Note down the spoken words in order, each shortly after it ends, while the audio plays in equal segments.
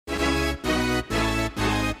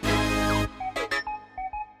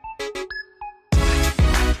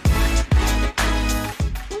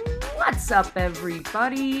What's up,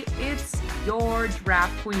 everybody? It's your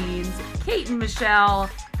Draft Queens, Kate and Michelle.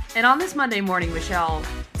 And on this Monday morning, Michelle,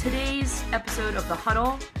 today's episode of The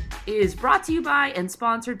Huddle is brought to you by and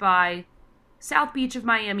sponsored by South Beach of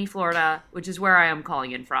Miami, Florida, which is where I am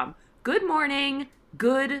calling in from. Good morning.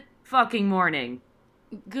 Good fucking morning.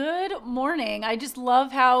 Good morning. I just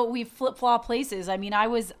love how we flip-flop places. I mean, I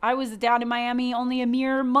was down in Miami only a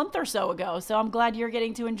mere month or so ago, so I'm glad you're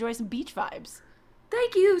getting to enjoy some beach vibes.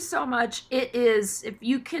 Thank you so much. It is, if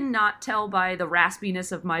you cannot tell by the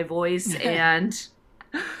raspiness of my voice and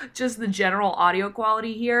just the general audio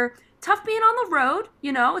quality here, tough being on the road.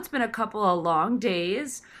 You know, it's been a couple of long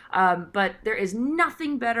days, but there is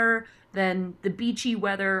nothing better than the beachy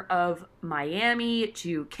weather of Miami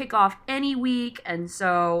to kick off any week. And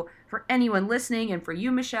so for anyone listening and for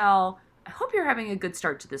you, Michelle, I hope you're having a good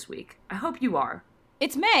start to this week. I hope you are.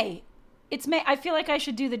 It's May. It's May. I feel like I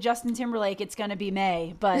should do the Justin Timberlake, it's going to be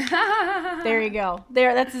May, but there you go.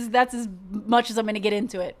 That's as much as I'm going to get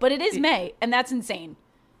into it. But it is May, and that's insane.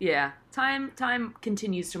 Yeah, time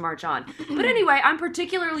continues to march on. But anyway, I'm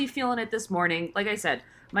particularly feeling it this morning. Like I said,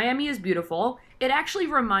 Miami is beautiful. It actually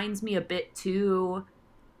reminds me a bit too,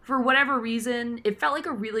 for whatever reason, it felt like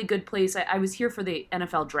a really good place. I was here for the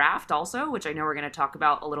NFL draft also, which I know we're going to talk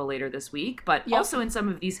about a little later this week. But also in some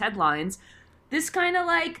of these headlines, this kind of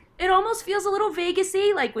like, it almost feels a little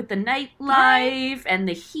Vegas-y, like with the nightlife and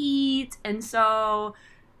the heat. And so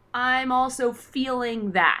I'm also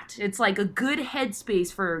feeling that. It's like a good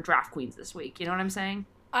headspace for Draft Queens this week. You know what I'm saying?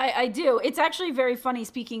 I do. It's actually very funny,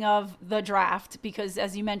 speaking of the draft, because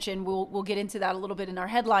as you mentioned, we'll get into that a little bit in our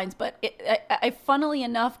headlines. But I funnily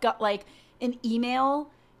enough got like an email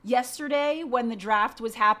yesterday when the draft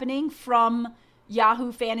was happening from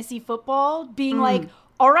Yahoo Fantasy Football being like,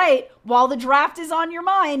 all right, while the draft is on your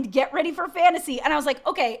mind, get ready for fantasy. And I was like,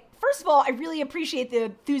 okay, first of all, I really appreciate the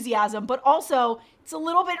enthusiasm, but also it's a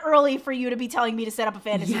little bit early for you to be telling me to set up a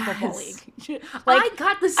fantasy football league. Like, I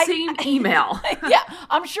got the same email. Yeah,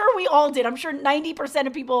 I'm sure we all did. I'm sure 90%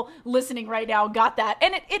 of people listening right now got that.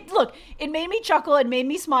 And it made me chuckle. It made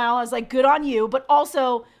me smile. I was like, good on you. But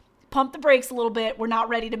also, pump the brakes a little bit. We're not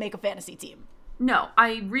ready to make a fantasy team. No,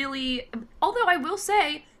 although I will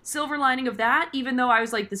say, silver lining of that, even though I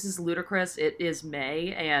was like, this is ludicrous, it is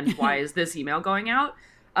May, and why is this email going out?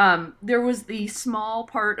 There was the small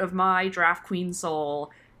part of my Draft Queen soul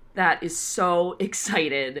that is so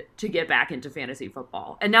excited to get back into fantasy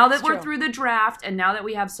football. And now that we're through the draft, and now that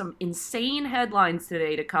we have some insane headlines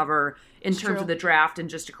today to cover in terms of the draft and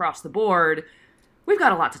just across the board, we've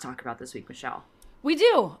got a lot to talk about this week, Michelle. We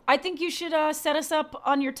do. I think you should set us up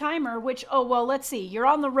on your timer, which, let's see. You're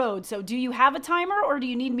on the road, so do you have a timer, or do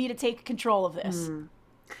you need me to take control of this?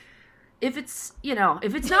 If it's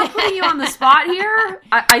not putting you on the spot here,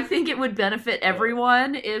 I think it would benefit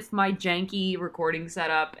everyone if my janky recording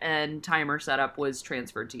setup and timer setup was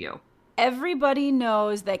transferred to you. Everybody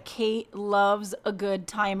knows that Kate loves a good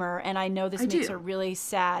timer, and I know this makes her really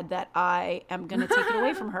sad that I am going to take it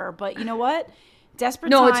away from her. But you know what?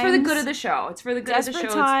 Desperate times. No, it's for the good of the show. It's for the good of the show.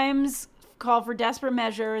 Desperate times call for desperate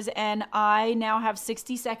measures, and I now have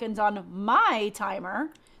 60 seconds on my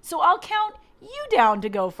timer, so I'll count you down to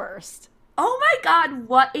go first. Oh my God,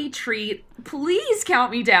 what a treat. Please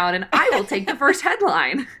count me down, and I will take the first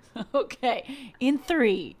headline. Okay. In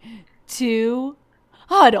 3, 2,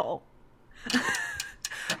 huddle.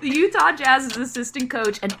 The Utah Jazz's assistant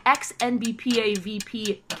coach and ex-NBPA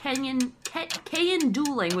VP Kayan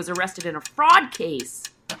Dooling was arrested in a fraud case.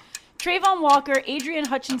 Trayvon Walker, Adrian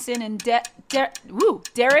Hutchinson, and Derek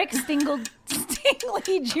Stingley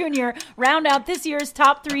Jr. round out this year's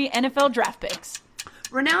top 3 NFL draft picks.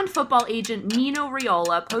 Renowned football agent Nino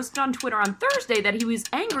Raiola posted on Twitter on Thursday that he was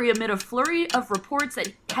angry amid a flurry of reports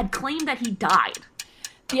that had claimed that he died.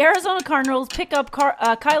 The Arizona Cardinals pick up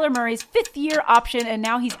Kyler Murray's 5th-year option, and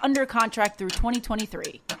now he's under contract through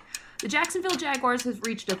 2023. The Jacksonville Jaguars have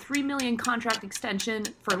reached a $3 million contract extension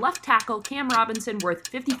for left tackle Cam Robinson worth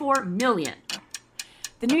 $54 million.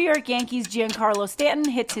 The New York Yankees' Giancarlo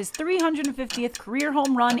Stanton hits his 350th career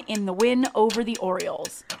home run in the win over the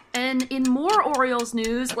Orioles. And in more Orioles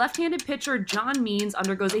news, left-handed pitcher John Means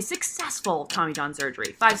undergoes a successful Tommy John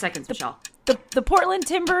surgery. 5 seconds, Michelle. The Portland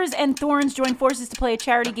Timbers and Thorns join forces to play a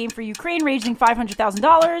charity game for Ukraine, raising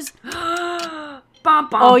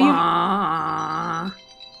 $500,000.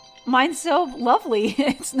 Mine's so lovely.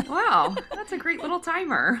 Wow, that's a great little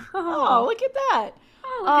timer. Oh, look at that.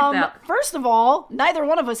 Oh, look at that. First of all, neither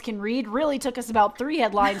one of us can read. Really took us about 3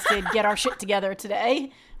 headlines to get our shit together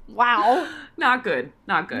today. Wow. Not good.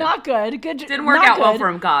 Not good. Not good. Didn't work out well for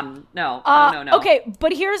him, Cotton. No. No. Okay,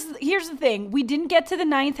 but here's the thing. We didn't get to the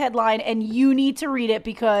 9th headline, and you need to read it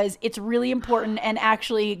because it's really important and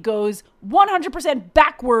actually goes 100%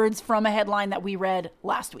 backwards from a headline that we read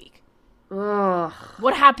last week. Ugh.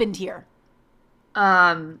 What happened here?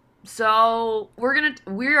 So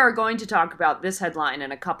we are going to talk about this headline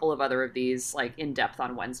and a couple of other of these like in depth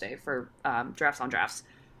on Wednesday for Drafts on Drafts.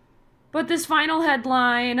 But this final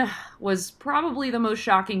headline was probably the most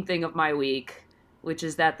shocking thing of my week, which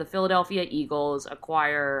is that the Philadelphia Eagles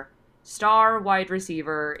acquire star wide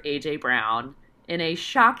receiver A.J. Brown in a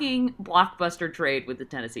shocking blockbuster trade with the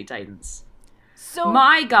Tennessee Titans. So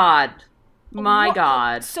my God.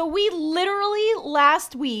 God. So we literally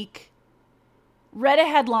last week read a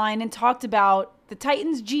headline and talked about the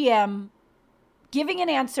Titans GM giving an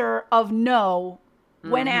answer of no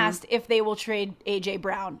when asked if they will trade A.J.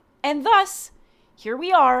 Brown. And thus, here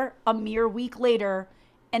we are a mere week later,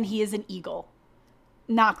 and he is an Eagle.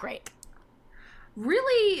 Not great.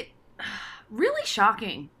 Really, really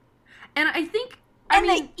shocking. And I think...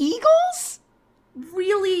 the Eagles?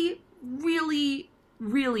 Really, really,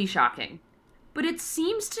 really shocking. But it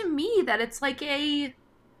seems to me that it's like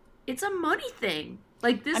it's a money thing.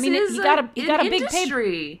 Like this is he got a big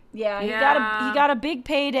industry. Yeah, he got a big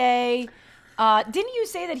payday. Didn't you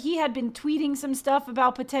say that he had been tweeting some stuff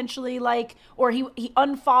about potentially or he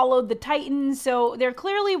unfollowed the Titans? So there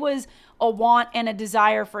clearly was a want and a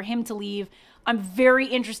desire for him to leave. I'm very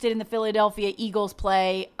interested in the Philadelphia Eagles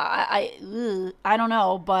play. I don't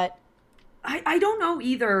know, but I don't know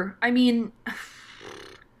either. I mean,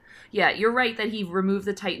 yeah, you're right that he removed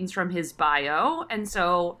the Titans from his bio, and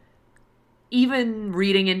so even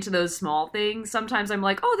reading into those small things, sometimes I'm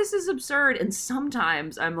like, oh, this is absurd. And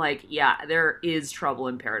sometimes I'm like, yeah, there is trouble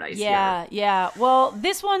in paradise here. Yeah. Well,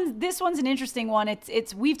 this one's an interesting one.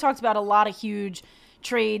 It's we've talked about a lot of huge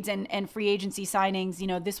trades and free agency signings. You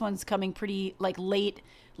know, this one's coming pretty late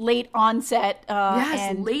onset.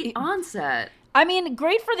 Late onset. I mean,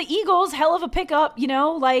 great for the Eagles. Hell of a pickup,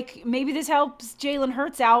 maybe this helps Jalen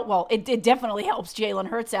Hurts out. Well, it definitely helps Jalen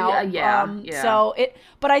Hurts out. Yeah.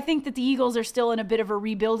 But I think that the Eagles are still in a bit of a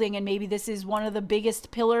rebuilding, and maybe this is one of the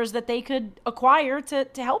biggest pillars that they could acquire to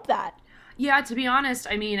help that. Yeah, to be honest,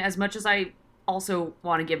 I mean, as much as I also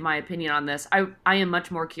want to give my opinion on this, I am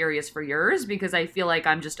much more curious for yours because I feel like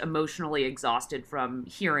I'm just emotionally exhausted from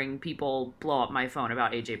hearing people blow up my phone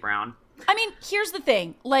about A.J. Brown. I mean, here's the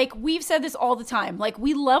thing. We've said this all the time.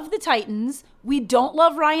 We love the Titans. We don't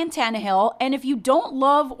love Ryan Tannehill. And if you don't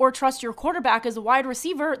love or trust your quarterback as a wide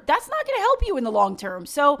receiver, that's not going to help you in the long term.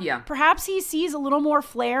 So perhaps he sees a little more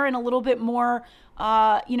flair and a little bit more,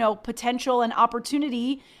 potential and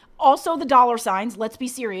opportunity. Also, the dollar signs. Let's be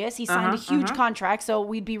serious. He signed a huge contract. So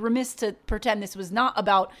we'd be remiss to pretend this was not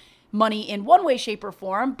about money in one way, shape, or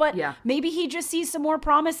form, but maybe he just sees some more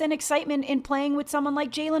promise and excitement in playing with someone like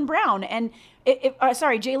Jalen Brown and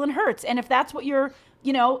Jalen Hurts. And if that's what you're,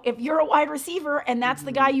 if you're a wide receiver and that's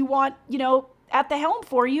the guy you want, at the helm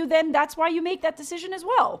for you, then that's why you make that decision as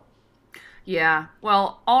well. Yeah.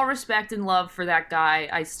 Well, all respect and love for that guy.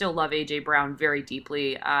 I still love A.J. Brown very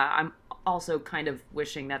deeply. I'm also kind of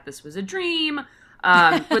wishing that this was a dream.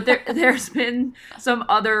 But there's been some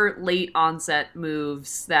other late onset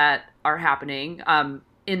moves that are happening.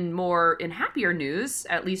 In happier news,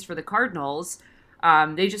 at least for the Cardinals,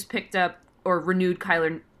 they just picked up or renewed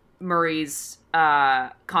Kyler Murray's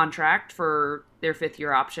contract for their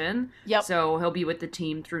 5th-year option. Yep. So he'll be with the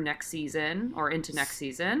team through next season or into next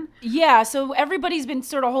season. Yeah, so everybody's been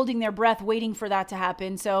sort of holding their breath waiting for that to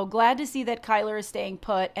happen. So glad to see that Kyler is staying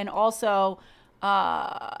put and also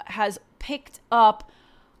has picked up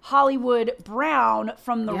Hollywood Brown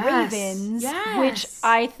from the Ravens, which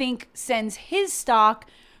I think sends his stock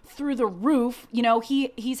through the roof.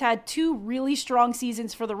 He's had 2 really strong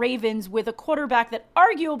seasons for the Ravens with a quarterback that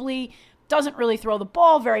arguably doesn't really throw the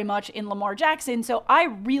ball very much in Lamar Jackson. So I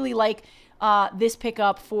really like this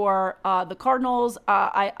pickup for the Cardinals.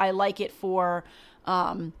 I like it for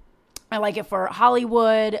Hollywood.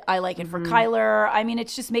 I like it for Kyler. I mean,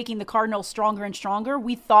 it's just making the Cardinals stronger and stronger.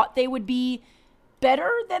 We thought they would be better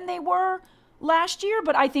than they were last year,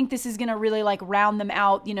 but I think this is going to really round them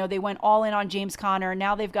out. They went all in on James Conner.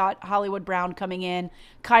 Now they've got Hollywood Brown coming in.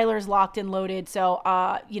 Kyler's locked and loaded. So,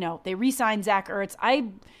 they re-signed Zach Ertz.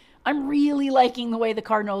 I'm really liking the way the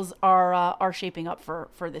Cardinals are shaping up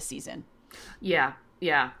for this season. Yeah.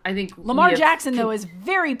 I think Lamar Jackson, though, is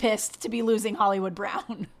very pissed to be losing Hollywood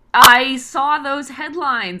Brown. I saw those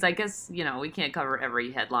headlines. I guess, we can't cover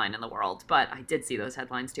every headline in the world, but I did see those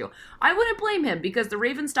headlines too. I wouldn't blame him because the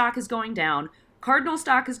Raven stock is going down. Cardinal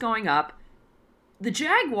stock is going up. the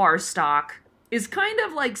Jaguars stock is kind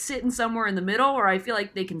of like sitting somewhere in the middle where I feel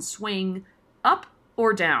like they can swing up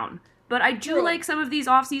or down. But I do like some of these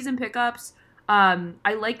offseason pickups.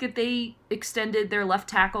 I like that they extended their left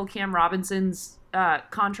tackle Cam Robinson's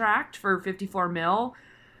contract for $54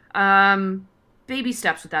 million. Baby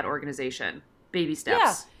steps with that organization. Baby steps.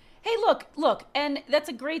 Yeah. Hey, look, and that's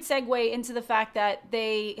a great segue into the fact that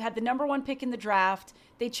they had the number 1 pick in the draft.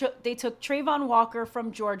 They took Trayvon Walker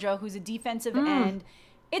from Georgia, who's a defensive end.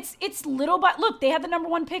 It's little but look, they had the number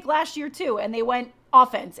 1 pick last year too, and they went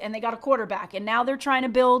offense and they got a quarterback, and now they're trying to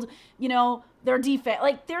build, their defense.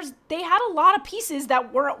 Like they had a lot of pieces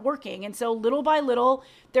that weren't working, and so little by little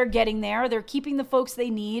they're getting there. They're keeping the folks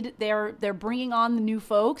they need. They're bringing on the new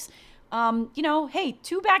folks. Hey,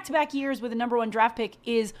 2 back-to-back years with a number 1 draft pick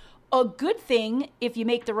is a good thing if you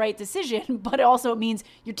make the right decision, but it also means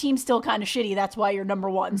your team's still kind of shitty. That's why you're number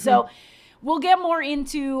 1. Mm-hmm. So we'll get more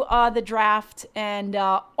into the draft and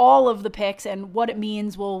all of the picks and what it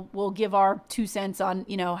means. We'll give our 2 cents on,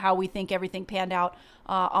 how we think everything panned out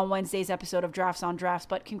on Wednesday's episode of Drafts on Drafts.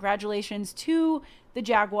 But congratulations to the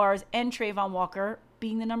Jaguars and Trayvon Walker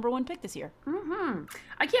being the number 1 pick this year. Mm-hmm.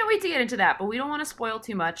 I can't wait to get into that, but we don't want to spoil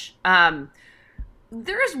too much.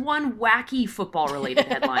 There is one wacky football-related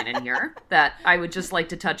headline in here that I would just like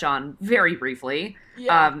to touch on very briefly.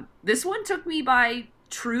 Yeah. This one took me by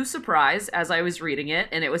true surprise as I was reading it,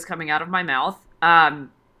 and it was coming out of my mouth. That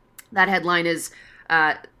headline is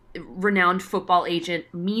renowned football agent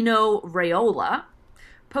Mino Raiola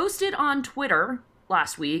posted on Twitter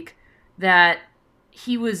last week that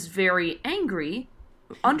he was very angry,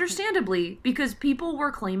 understandably, because people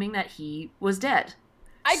were claiming that he was dead.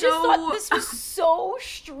 I just thought this was so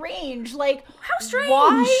strange. Like, how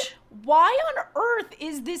strange? Why on earth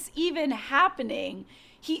is this even happening?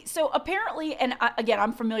 So apparently, and again,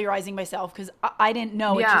 I'm familiarizing myself because I didn't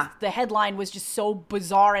know. Yeah. The headline was just so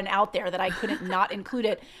bizarre and out there that I couldn't not include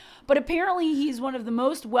it. But apparently he's one of the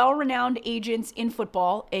most well-renowned agents in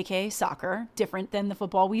football, aka soccer, different than the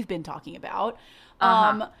football we've been talking about.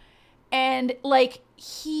 And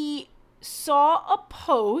he saw a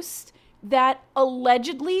post that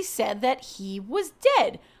allegedly said that he was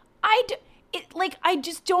dead. I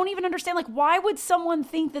just don't even understand. Like, why would someone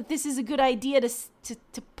think that this is a good idea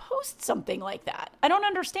to post something like that? I don't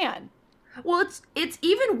understand. Well, it's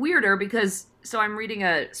even weirder because, so I'm reading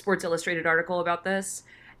a Sports Illustrated article about this,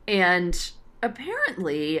 and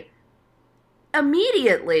apparently,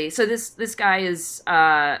 immediately, so this guy is,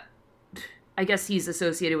 I guess he's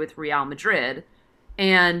associated with Real Madrid,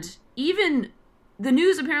 and even the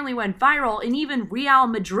news apparently went viral, and even Real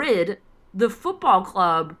Madrid, the football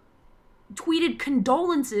club, tweeted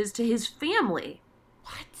condolences to his family.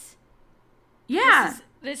 What? Yeah.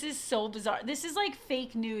 This is so bizarre. This is like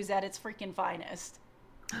fake news at its freaking finest.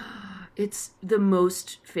 It's the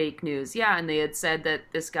most fake news. Yeah, and they had said that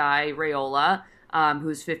this guy, Raiola,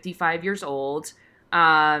 who's 55 years old,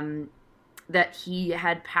 that he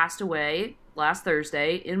had passed away last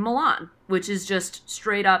Thursday in Milan, which is just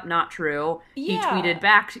straight up not true. Yeah. He tweeted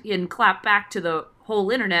back and clapped back to the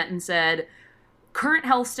whole internet and said, "Current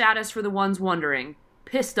health status for the ones wondering.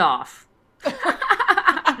 Pissed off."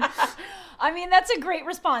 I mean, that's a great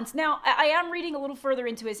response. Now, I am reading a little further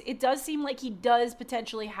into this. It does seem like he does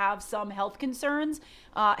potentially have some health concerns,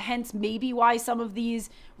 hence maybe why some of these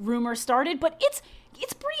rumors started. But it's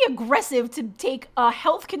pretty aggressive to take a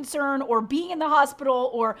health concern or being in the hospital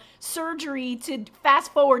or surgery to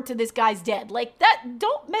fast forward to this guy's dead. Like, that,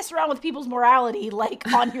 don't mess around with people's morality,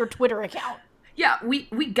 like, on your Twitter account. Yeah, we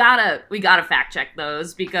gotta fact check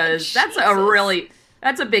those because that's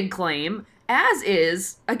a big claim. As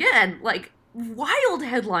is, again, like, wild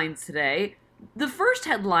headlines today. The first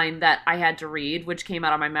headline that I had to read, which came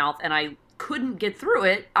out of my mouth, and I couldn't get through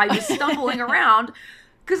it, I was stumbling around,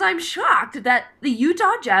 because I'm shocked that the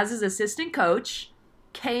Utah Jazz's assistant coach,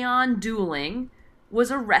 Keon Dooling,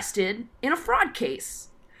 was arrested in a fraud case.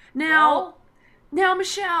 Now,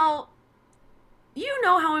 Michelle, you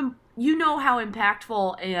know how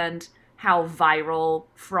impactful and how viral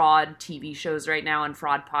fraud TV shows right now and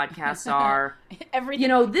fraud podcasts are.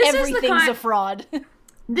 Everything's a fraud.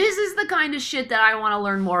 This is the kind of shit that I want to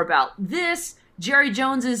learn more about. This, Jerry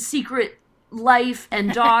Jones's secret life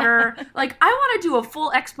and daughter. Like, I want to do a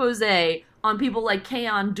full expose on people like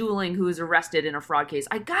Keon Dooling, who was arrested in a fraud case.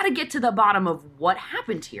 I got to get to the bottom of what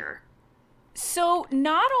happened here. So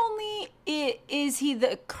not only is he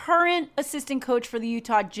the current assistant coach for the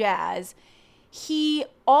Utah Jazz, he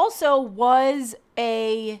also was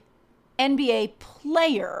a NBA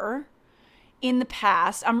player in the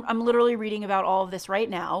past. I'm literally reading about all of this right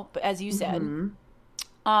now, but as you said,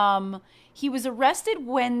 he was arrested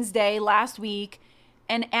Wednesday last week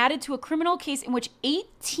and added to a criminal case in which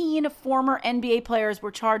 18 former NBA players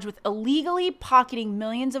were charged with illegally pocketing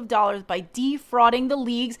millions of dollars by defrauding the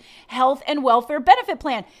league's health and welfare benefit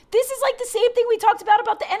plan. This is like the same thing we talked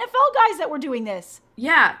about the NFL guys that were doing this.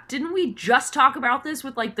 Yeah, didn't we just talk about this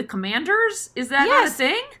with like the Commanders? Is that not a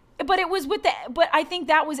thing? But it was but I think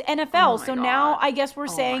that was NFL. So now I guess we're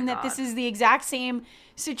saying that this is the exact same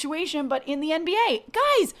situation, but in the NBA.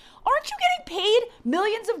 Guys, aren't you getting paid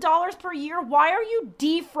millions of dollars per year? Why are you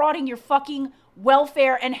defrauding your fucking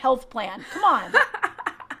welfare and health plan? Come on.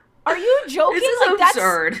 Are you joking? This is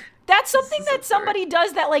absurd. That's something that somebody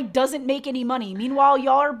does that like doesn't make any money. Meanwhile,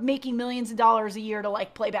 y'all are making millions of dollars a year to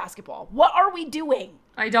like play basketball. What are we doing?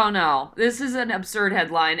 I don't know. This is an absurd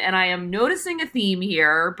headline, and I am noticing a theme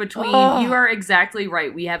here between, you are exactly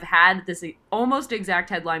right. We have had this almost exact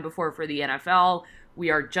headline before for the NFL.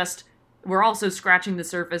 We're also scratching the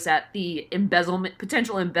surface at the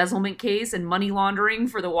potential embezzlement case and money laundering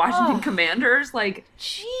for the Washington Commanders. Like,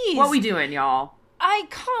 jeez. What we doing, y'all?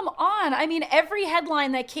 Come on. I mean, every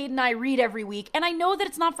headline that Kate and I read every week, and I know that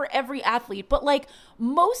it's not for every athlete, but like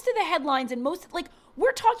most of the headlines and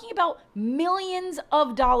we're talking about millions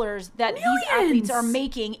of dollars that these athletes are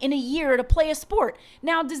making in a year to play a sport.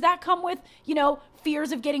 Now, does that come with,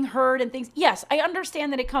 fears of getting hurt and things? Yes, I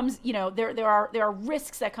understand that it comes, there are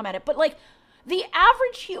risks that come at it. But like the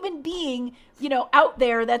average human being, out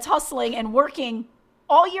there that's hustling and working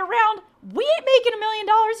all year round, we ain't making $1 million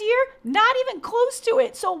a year, not even close to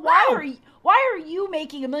it. So why are you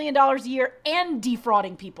making $1 million a year and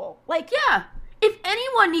defrauding people? Like, yeah. If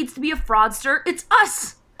anyone needs to be a fraudster, it's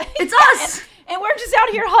us. It's us. and we're just out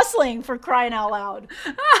here hustling, for crying out loud.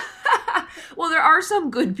 Well, there are some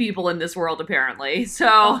good people in this world, apparently.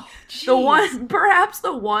 So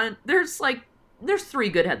there's 3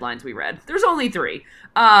 good headlines we read. There's only 3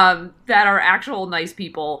 that are actual nice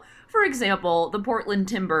people. For example, the Portland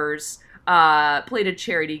Timbers played a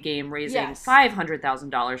charity game raising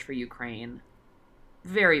 $500,000 for Ukraine.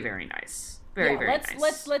 Very, very nice. Very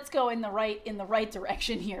nice. Let's go in the right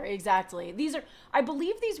direction here. Exactly. I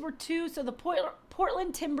believe these were 2. So the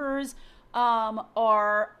Portland Timbers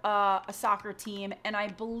are a soccer team, and I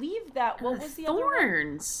believe that what was the other one?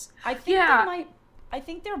 Thorns. I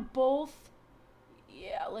think they're both.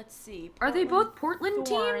 Yeah, let's see. Are they both Portland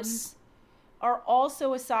Thorns teams? Are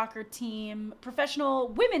also a soccer team, professional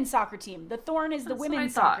women's soccer team. The Thorn is the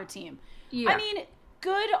women's soccer team. Yeah. I mean,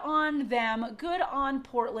 good on them. Good on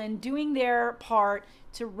Portland doing their part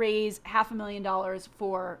to raise $500,000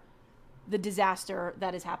 for the disaster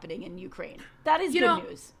that is happening in Ukraine. That is good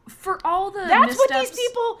news. For all the That's what these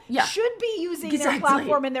people should be using their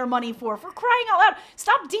platform and their money for crying out loud.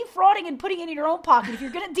 Stop defrauding and putting it in your own pocket. If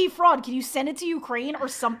you're going to defraud, can you send it to Ukraine or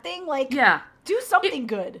something? Like, do something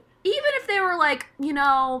good. Even if they were like,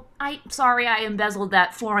 I embezzled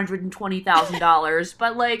that $420,000,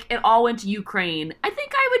 but like it all went to Ukraine, I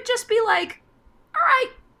think I would just be like, all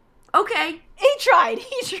right, okay. He tried.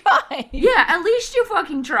 Yeah, at least you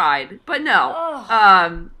fucking tried. But no.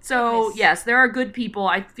 Yes, there are good people.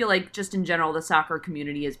 I feel like just in general, the soccer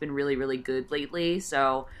community has been really, really good lately.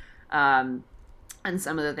 So, and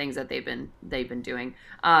some of the things that they've been doing.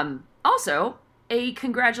 Also, a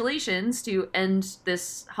congratulations to end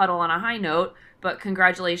this huddle on a high note, but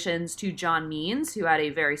congratulations to John Means, who had a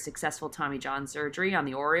very successful Tommy John surgery on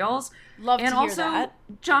the Orioles. Love to hear that. And also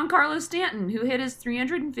Giancarlo Stanton, who hit his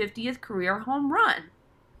 350th career home run.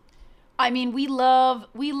 I mean, we love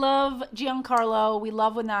Giancarlo. We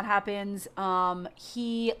love when that happens.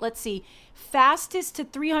 Fastest to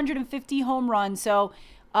 350 home runs. So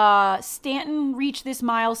Stanton reached this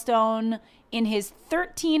milestone in his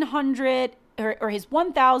 1,300 or his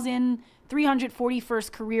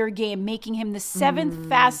 1,341st career game, making him the 7th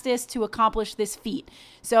fastest to accomplish this feat.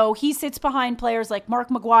 So he sits behind players like Mark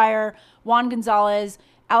McGwire, Juan Gonzalez,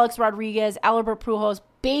 Alex Rodriguez, Albert Pujols,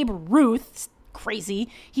 Babe Ruth. Crazy.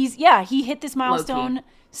 He hit this milestone,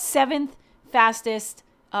 7th fastest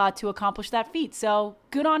to accomplish that feat. So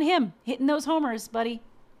good on him, hitting those homers, buddy.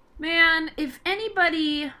 Man, if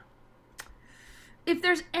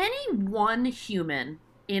there's any one human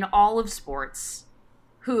in all of sports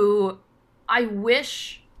who I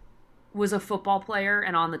wish was a football player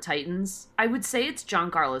and on the Titans, I would say it's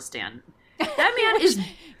Giancarlo Stanton. That man is...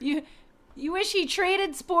 You wish he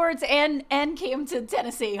traded sports and came to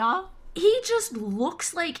Tennessee, huh? He just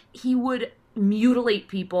looks like he would mutilate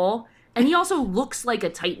people, and he also looks like a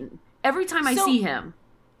Titan every time I see him.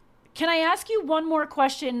 Can I ask you one more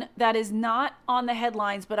question that is not on the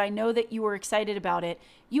headlines, but I know that you were excited about it?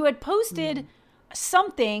 You had posted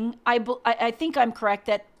something, I think I'm correct,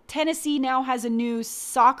 that Tennessee now has a new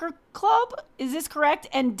soccer club. Is this correct?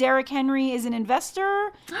 And Derrick Henry is an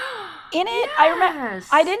investor in it. Yes. I remember.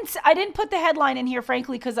 I didn't put the headline in here,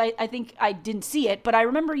 frankly, because I think I didn't see it. But I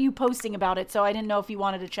remember you posting about it, so I didn't know if you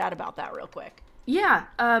wanted to chat about that real quick. Yeah.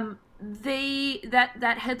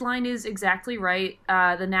 That headline is exactly right.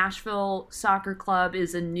 The Nashville Soccer Club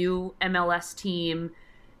is a new MLS team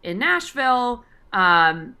in Nashville.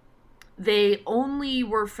 They only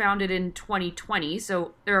were founded in 2020,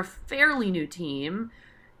 so they're a fairly new team.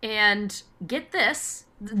 And get this,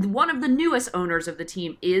 one of the newest owners of the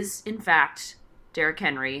team is, in fact, Derrick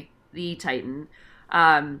Henry, the Titan.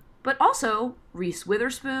 But also Reese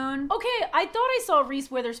Witherspoon. Okay, I thought I saw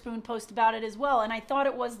Reese Witherspoon post about it as well, and I thought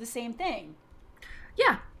it was the same thing.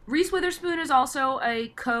 Yeah, Reese Witherspoon is also a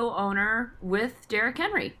co-owner with Derrick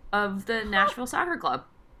Henry of the Nashville Soccer Club.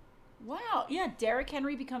 Wow, yeah, Derrick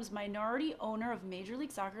Henry becomes minority owner of Major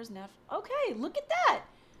League Soccer's Okay, look at that.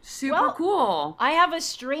 Super cool. I have a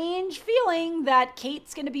strange feeling that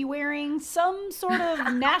Kate's going to be wearing some sort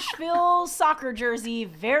of Nashville soccer jersey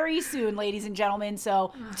very soon, ladies and gentlemen.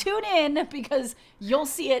 So tune in because you'll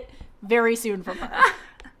see it very soon from her.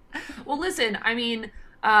 Well, listen, I mean,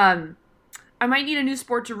 I might need a new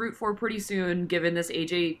sport to root for pretty soon, given this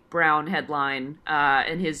A.J. Brown headline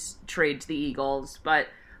and his trade to the Eagles. But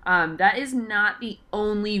that is not the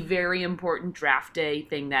only very important draft day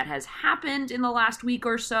thing that has happened in the last week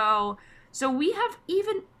or so. So we have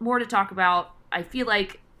even more to talk about. I feel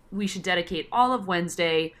like we should dedicate all of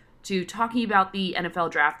Wednesday to talking about the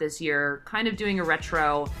NFL draft this year, kind of doing a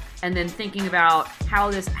retro, and then thinking about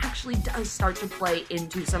how this actually does start to play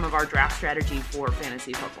into some of our draft strategy for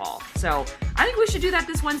fantasy football. So I think we should do that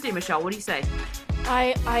this Wednesday, Michelle. What do you say?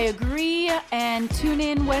 I agree, and tune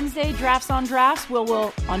in Wednesday, Drafts on Drafts, where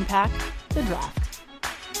we'll unpack the draft.